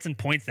can get some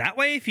points that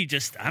way if he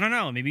just, I don't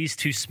know, maybe he's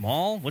too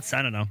small.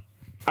 I don't know.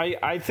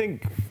 I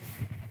think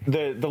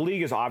the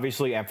league is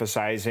obviously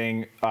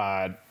emphasizing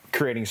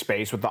creating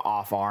space with the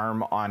off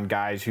arm on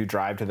guys who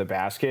drive to the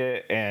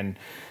basket. And,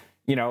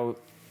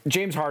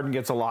 James Harden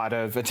gets a lot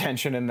of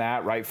attention in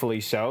that,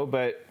 rightfully so,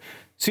 but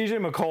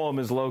CJ McCollum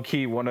is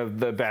low-key one of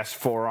the best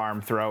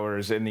forearm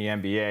throwers in the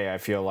NBA, I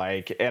feel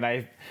like. And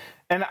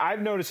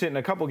I've noticed it in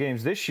a couple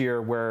games this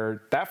year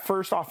where that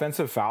first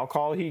offensive foul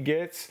call he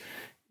gets,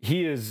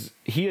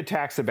 he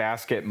attacks the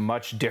basket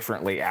much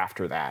differently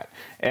after that.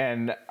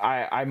 And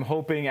I'm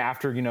hoping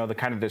after, the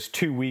kind of this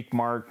 2-week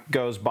mark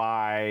goes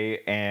by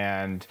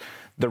and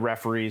the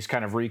referees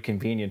kind of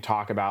reconvene and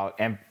talk about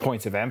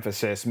points of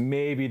emphasis,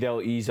 maybe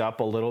they'll ease up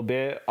a little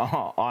bit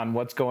on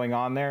what's going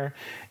on there.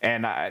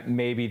 And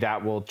maybe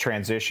that will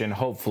transition,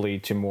 hopefully,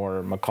 to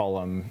more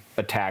McCollum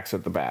attacks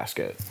at the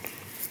basket.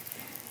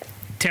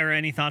 Tara,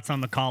 any thoughts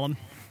on McCollum?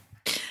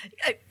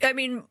 I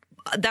mean,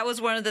 that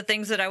was one of the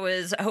things that I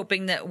was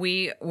hoping that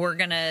we were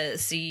going to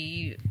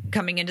see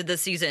coming into the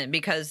season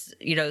because,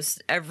 how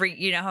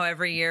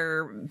every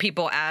year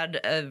people add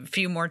a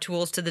few more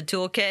tools to the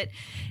toolkit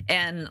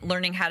and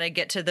learning how to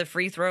get to the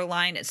free throw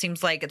line. It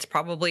seems like it's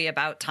probably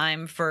about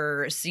time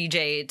for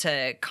CJ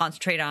to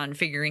concentrate on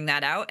figuring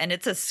that out. And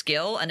it's a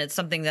skill, and it's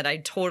something that I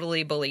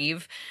totally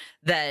believe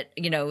that,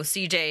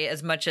 CJ,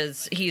 as much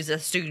as he's a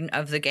student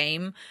of the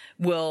game,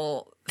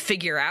 will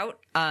figure out.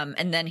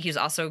 And then he's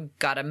also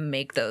got to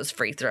make those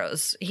free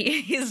throws.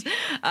 He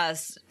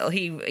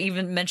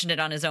even mentioned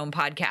it on his own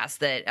podcast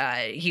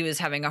that he was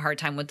having a hard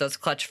time with those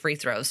clutch free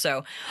throws.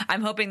 So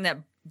I'm hoping that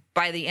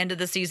by the end of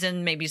the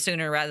season, maybe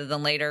sooner rather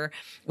than later,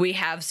 we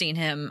have seen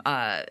him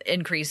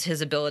increase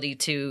his ability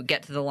to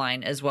get to the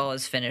line as well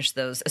as finish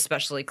those,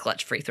 especially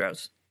clutch free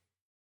throws.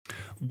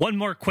 One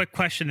more quick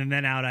question and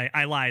then out.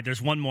 I lied.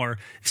 There's one more.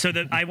 So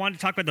I want to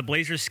talk about the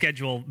Blazers'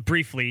 schedule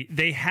briefly.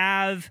 They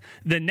have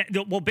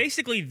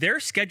basically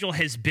their schedule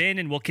has been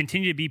and will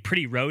continue to be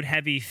pretty road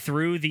heavy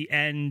through the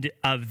end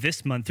of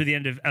this month, through the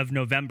end of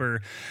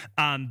November.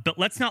 But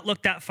let's not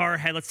look that far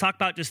ahead. Let's talk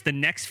about just the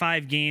next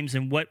 5 games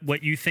and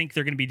what you think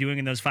they're going to be doing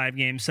in those 5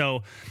 games.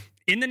 So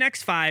in the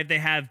next 5, they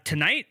have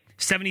tonight,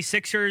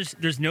 76ers,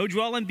 there's no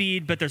Joel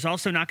Embiid, but there's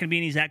also not going to be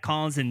any Zach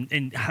Collins,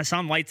 and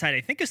Hassan Whiteside,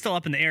 I think, is still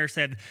up in the air,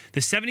 said the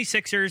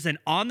 76ers, and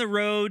on the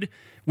road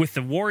with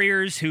the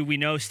Warriors, who we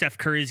know Steph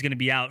Curry is going to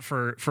be out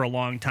for a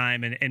long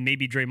time, and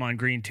maybe Draymond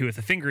Green, too, with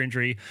a finger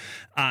injury.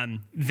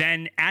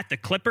 Then at the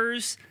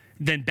Clippers,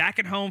 then back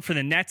at home for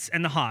the Nets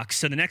and the Hawks.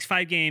 So the next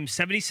 5 games,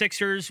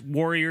 76ers,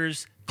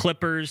 Warriors,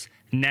 Clippers,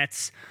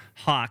 Nets,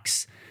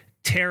 Hawks.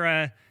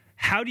 Tara,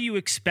 how do you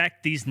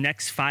expect these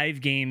next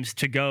 5 games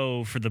to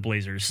go for the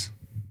Blazers?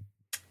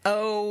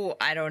 Oh,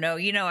 I don't know.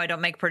 I don't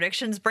make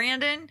predictions,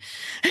 Brandon.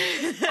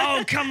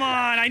 Oh, come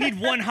on. I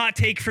need one hot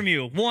take from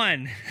you.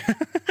 One.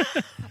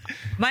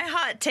 My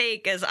hot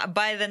take is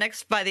by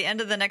the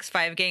end of the next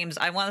 5 games,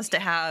 I want us to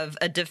have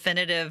a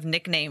definitive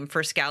nickname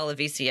for Skal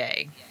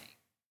Labissière.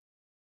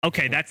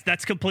 Okay,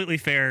 that's completely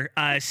fair.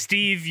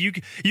 Steve, you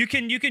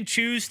can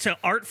choose to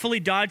artfully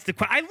dodge the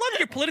question. I love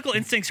your political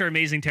instincts are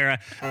amazing, Tara.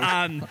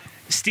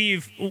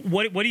 Steve,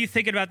 what are you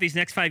thinking about these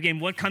next 5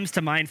 games? What comes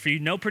to mind for you?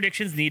 No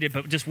predictions needed,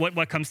 but just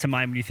what comes to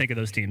mind when you think of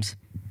those teams?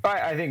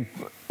 I think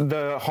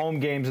the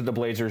home games that the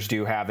Blazers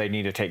do have, they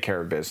need to take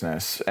care of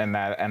business, and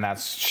that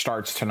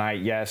starts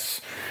tonight. Yes,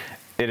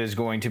 it is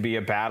going to be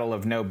a battle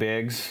of no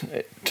bigs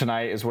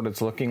tonight, is what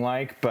it's looking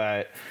like,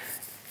 but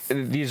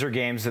these are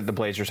games that the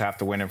Blazers have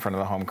to win in front of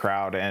the home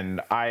crowd,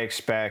 and I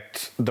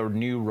expect the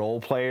new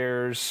role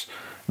players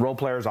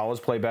always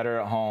play better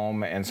at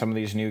home, and some of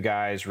these new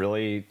guys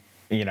really,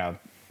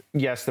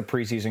 yes, the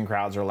preseason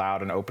crowds are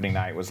loud and opening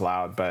night was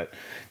loud, but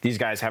these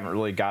guys haven't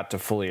really got to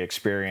fully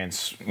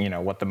experience,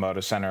 what the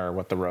Moda Center or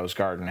what the Rose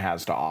Garden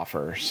has to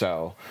offer.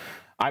 So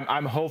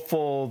I'm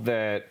hopeful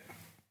that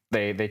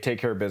they take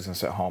care of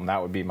business at home.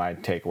 That would be my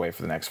takeaway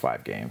for the next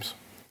 5 games.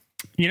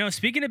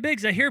 Speaking of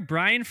bigs, I hear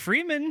Brian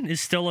Freeman is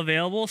still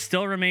available,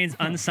 still remains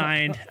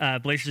unsigned.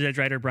 Blazers edge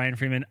writer Brian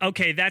Freeman.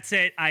 Okay, that's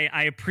it.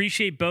 I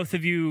appreciate both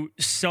of you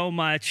so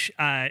much.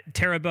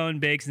 Tara Bone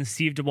Biggs and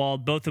Steve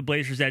DeWald, both of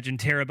Blazers Edge, and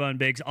Tara Bone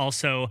Biggs,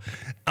 also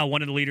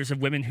one of the leaders of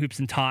Women Hoops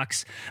and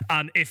Talks.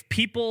 If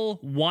people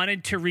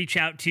wanted to reach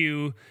out to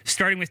you,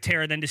 starting with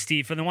Tara, then to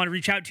Steve, if they want to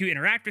reach out to you,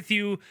 interact with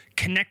you,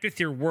 connect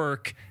with your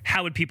work,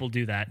 how would people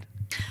do that?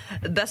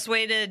 The best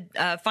way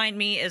to find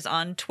me is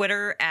on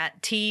Twitter at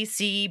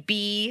TCBBIGGS.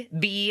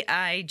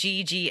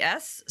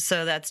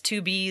 So that's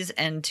 2 B's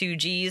and 2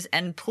 G's.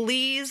 And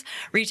please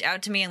reach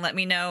out to me and let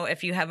me know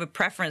if you have a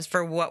preference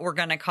for what we're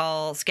going to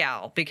call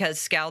Skal,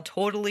 because Skal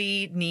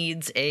totally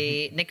needs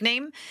a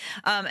nickname.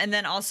 And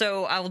then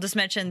also I will just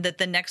mention that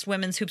the next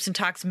Women's Hoops and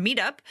Talks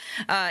meetup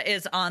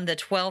is on the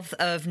 12th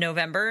of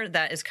November.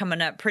 That is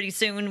coming up pretty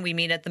soon. We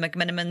meet at the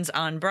McMenamins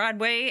on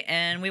Broadway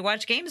and we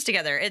watch games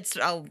together. It's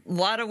a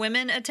lot of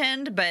women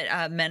attend,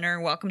 but men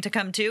are welcome to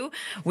come too.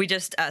 We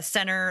just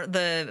center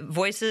the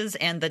voices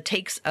and the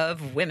takes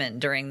of women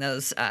during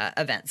those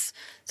events.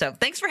 So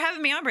thanks for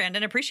having me on,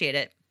 Brandon. Appreciate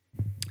it.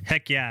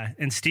 Heck yeah.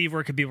 And Steve,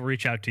 where can people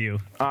reach out to you?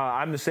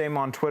 I'm the same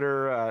on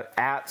Twitter,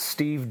 at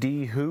Steve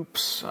D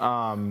Hoops.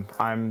 I'm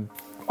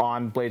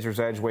on Blazers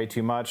Edge way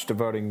too much,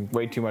 devoting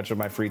way too much of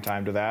my free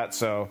time to that.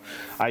 So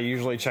I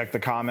usually check the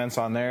comments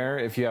on there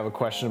if you have a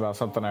question about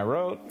something I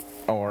wrote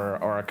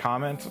or a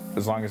comment,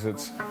 as long as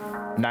it's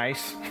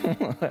nice or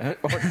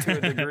to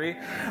a degree.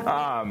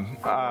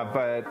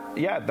 But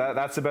yeah,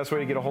 that's the best way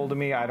to get a hold of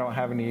me. I don't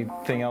have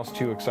anything else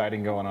too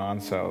exciting going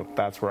on, so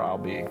that's where I'll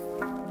be.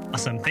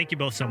 Awesome. Thank you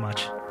both so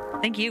much.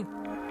 Thank you.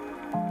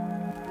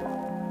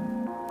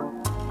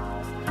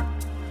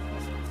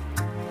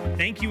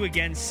 Thank you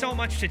again so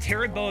much to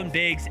Tara Bone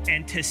Biggs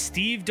and to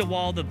Steve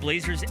DeWald of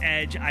Blazers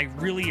Edge. I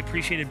really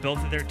appreciated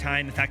both of their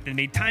time. The fact that they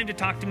made time to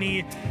talk to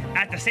me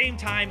at the same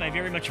time, I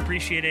very much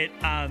appreciate it.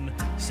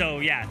 So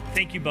yeah,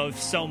 thank you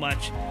both so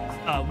much.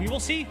 we will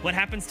see what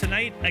happens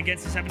tonight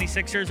against the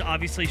 76ers.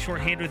 Obviously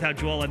shorthanded without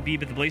Joel Embiid,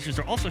 but the Blazers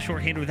are also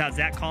shorthanded without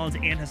Zach Collins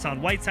and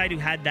Hassan Whiteside, who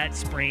had that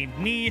sprained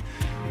knee.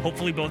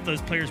 Hopefully both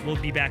those players will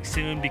be back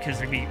soon because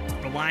they're going to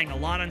be relying a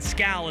lot on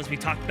Skal, as we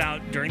talked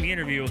about during the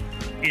interview,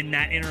 in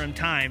that interim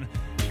time.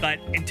 But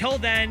until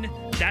then,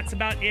 that's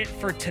about it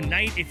for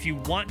tonight. If you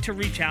want to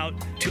reach out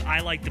to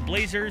I Like the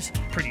Blazers,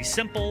 pretty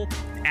simple,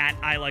 at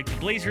I Like the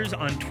Blazers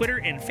on Twitter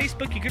and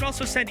Facebook. You can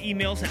also send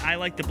emails at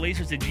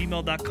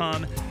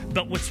iliktheblazers@gmail.com.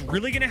 But what's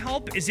really going to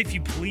help is if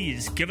you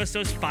please give us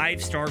those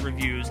 5-star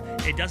reviews.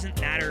 It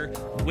doesn't matter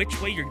which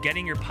way you're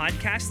getting your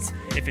podcasts.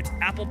 If it's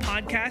Apple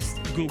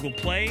Podcasts, Google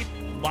Play,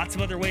 lots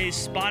of other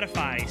ways,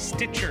 Spotify,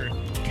 Stitcher,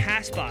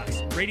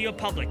 CastBox, Radio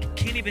Public,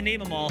 can't even name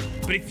them all.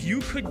 But if you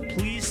could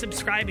please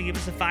subscribe and give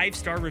us a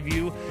 5-star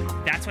review,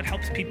 that's what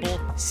helps people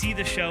see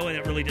the show, and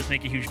it really does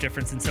make a huge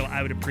difference, and so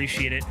I would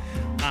appreciate it.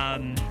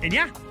 And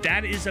yeah,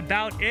 that is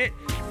about it.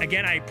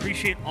 Again, I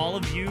appreciate all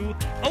of you.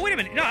 Oh, wait a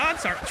minute. No, I'm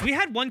sorry. We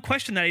had one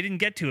question that I didn't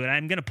get to, and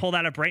I'm going to pull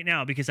that up right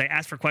now because I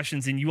asked for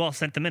questions and you all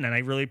sent them in, and I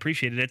really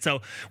appreciated it.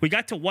 So we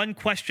got to one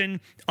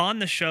question on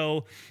the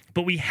show,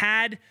 but we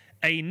had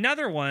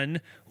another one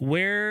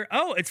where,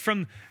 it's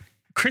from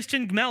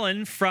Christian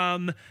Gmelin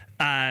from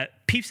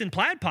Peeps and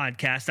Plaid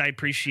podcast. I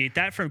appreciate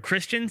that. From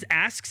Christians,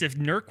 asks if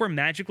Nurk were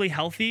magically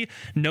healthy,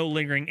 no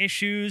lingering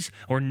issues,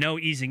 or no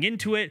easing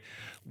into it,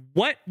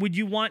 what would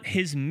you want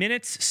his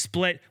minutes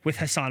split with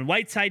Hassan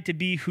Whiteside to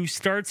be? Who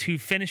starts, who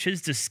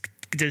finishes?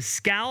 Does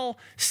Skal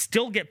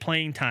still get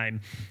playing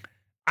time?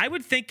 I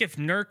would think if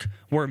Nurk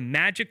were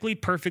magically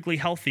perfectly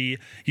healthy,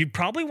 you'd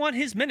probably want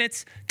his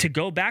minutes to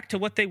go back to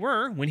what they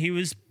were when he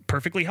was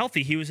perfectly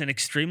healthy. He was an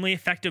extremely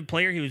effective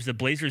player. He was the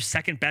Blazers'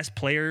 second best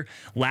player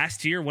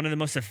last year, one of the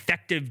most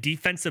effective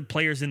defensive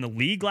players in the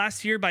league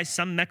last year by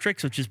some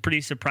metrics, which is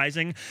pretty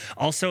surprising.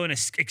 Also an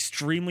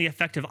extremely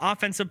effective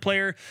offensive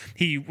player.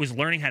 He was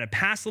learning how to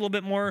pass a little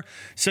bit more.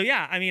 So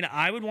yeah, I mean,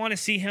 I would want to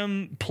see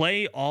him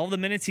play all the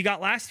minutes he got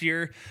last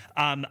year.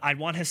 I'd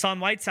want Hassan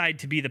Whiteside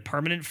to be the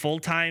permanent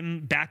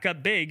full-time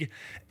backup big,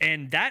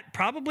 and that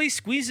probably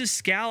squeezes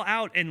Skal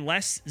out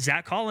unless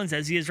Zach Collins,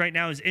 as he is right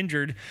now, is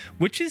injured,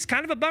 which is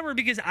kind of a bummer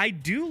because I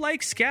do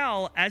like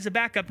Skal as a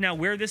backup. Now,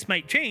 where this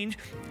might change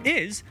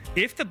is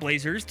if the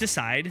Blazers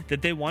decide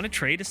that they want to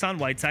trade Hassan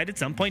Whiteside at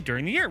some point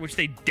during the year, which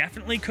they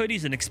definitely could.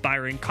 He's an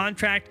expiring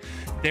contract.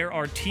 There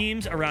are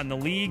teams around the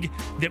league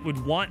that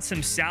would want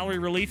some salary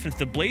relief. If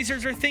the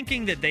Blazers are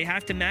thinking that they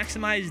have to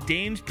maximize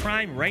Dame's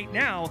prime right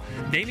now,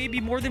 they may be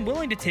more than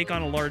willing to take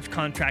on a large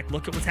contract.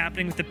 Look at what's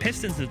happening with the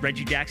Pistons with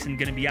Reggie Jackson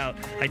going to be out,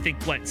 I think,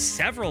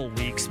 several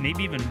weeks,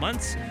 maybe even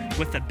months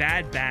with a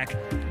bad back.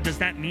 Does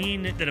that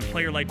mean that a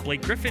player like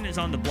Blake Griffin is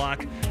on the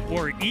block,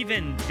 or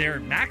even their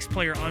max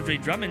player, Andre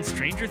Drummond?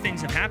 Stranger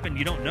things have happened.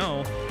 You don't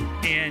know.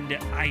 And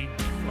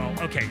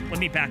okay, let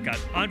me back up.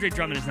 Andre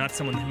Drummond is not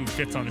someone who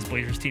fits on this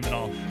Blazers team at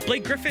all.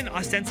 Blake Griffin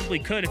ostensibly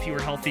could if he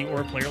were healthy,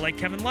 or a player like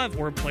Kevin Love,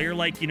 or a player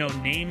like,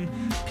 name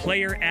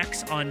player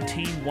X on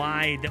team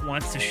Y that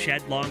wants to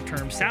shed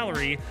long-term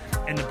salary.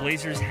 And the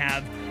Blazers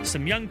have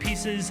some young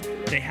pieces.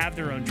 They have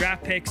their own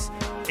draft picks,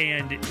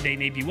 and they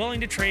may be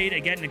willing to trade,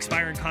 again, an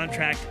expiring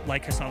contract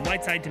like Hassan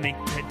Whiteside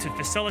to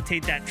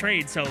facilitate that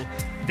trade. So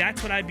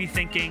that's what I'd be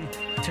thinking.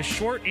 To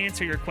short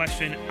answer your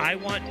question, I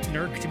want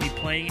Nurk to be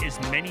playing as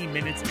many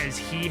minutes as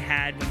he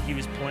had when he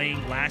was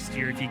playing last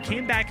year. If he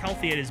came back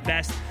healthy at his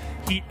best,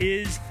 he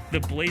is the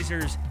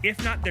Blazers,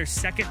 if not their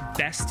second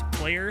best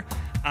player,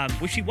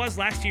 which he was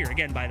last year,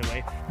 again, by the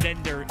way,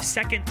 then their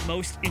second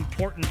most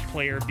important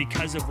player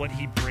because of what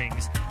he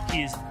brings.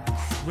 He is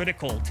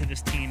critical to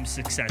this team's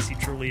success. He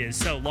truly is.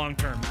 So long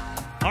term.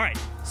 All right.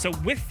 So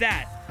with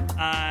that,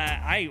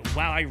 I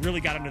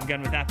really got under the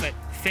gun with that, but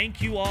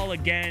thank you all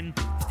again.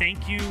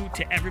 Thank you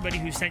to everybody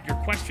who sent your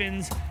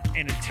questions.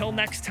 And until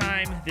next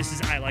time, this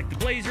is I Like the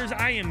Blazers.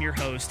 I am your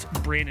host,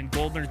 Brandon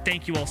Goldner.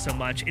 Thank you all so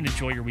much, and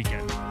enjoy your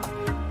weekend.